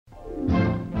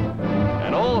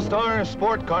All-Star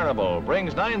Sport Carnival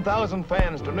brings 9,000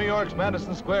 fans to New York's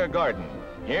Madison Square Garden,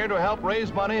 here to help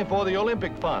raise money for the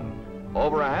Olympic Fund.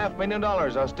 Over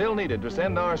 $500,000 are still needed to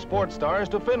send our sports stars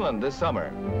to Finland this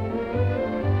summer.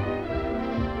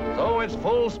 So it's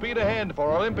full speed ahead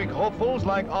for Olympic hopefuls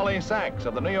like Ollie Sachs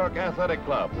of the New York Athletic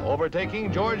Club,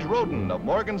 overtaking George Roden of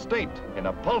Morgan State in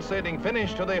a pulsating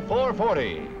finish to the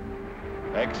 440.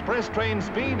 Express train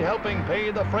speed helping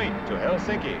pay the freight to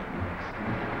Helsinki.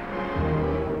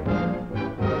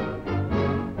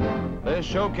 This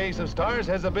showcase of stars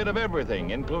has a bit of everything,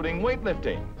 including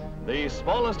weightlifting. The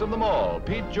smallest of them all,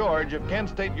 Pete George of Kent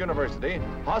State University,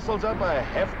 hustles up a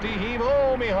hefty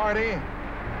heave-ho, me hearty.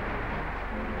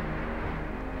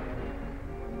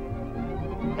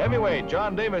 Heavyweight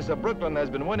John Davis of Brooklyn has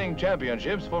been winning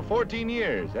championships for 14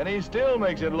 years, and he still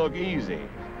makes it look easy.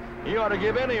 He ought to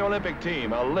give any Olympic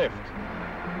team a lift.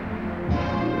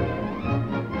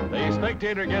 The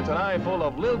spectator gets an eyeful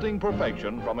of lilting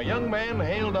perfection from a young man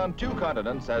hailed on 2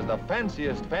 continents as the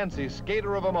fanciest fancy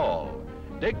skater of them all.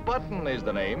 Dick Button is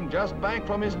the name, just back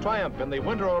from his triumph in the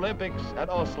Winter Olympics at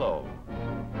Oslo.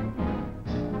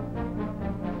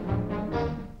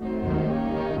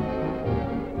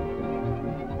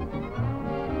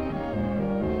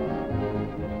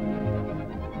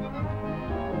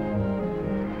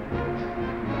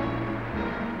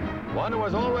 One who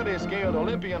has already scaled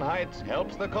Olympian heights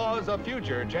helps the cause of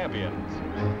future champions.